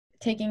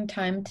taking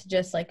time to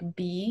just like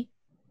be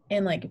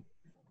and like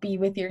be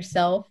with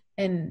yourself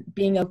and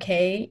being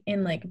okay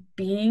and like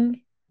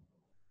being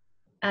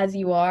as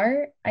you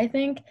are. I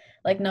think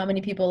like not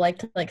many people like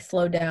to like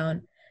slow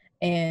down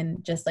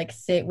and just like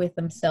sit with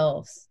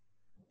themselves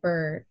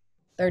for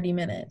 30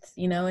 minutes,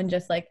 you know, and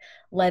just like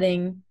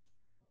letting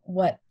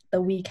what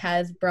the week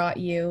has brought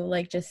you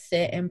like just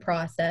sit and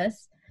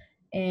process.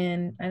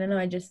 And I don't know,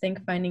 I just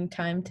think finding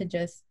time to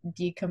just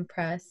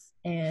decompress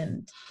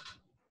and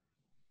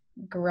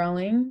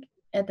growing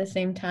at the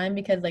same time,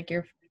 because like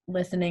you're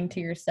listening to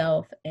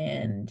yourself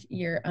and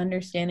you're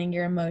understanding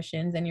your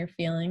emotions and your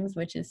feelings,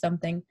 which is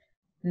something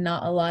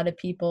not a lot of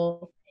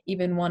people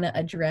even want to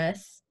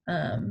address.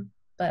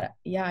 But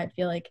yeah, I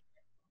feel like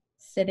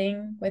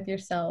sitting with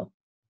yourself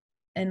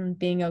and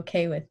being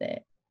okay with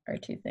it are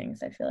two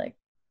things I feel like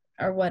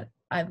are what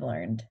I've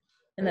learned,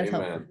 and that's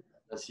helpful. Amen.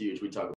 That's huge. We talk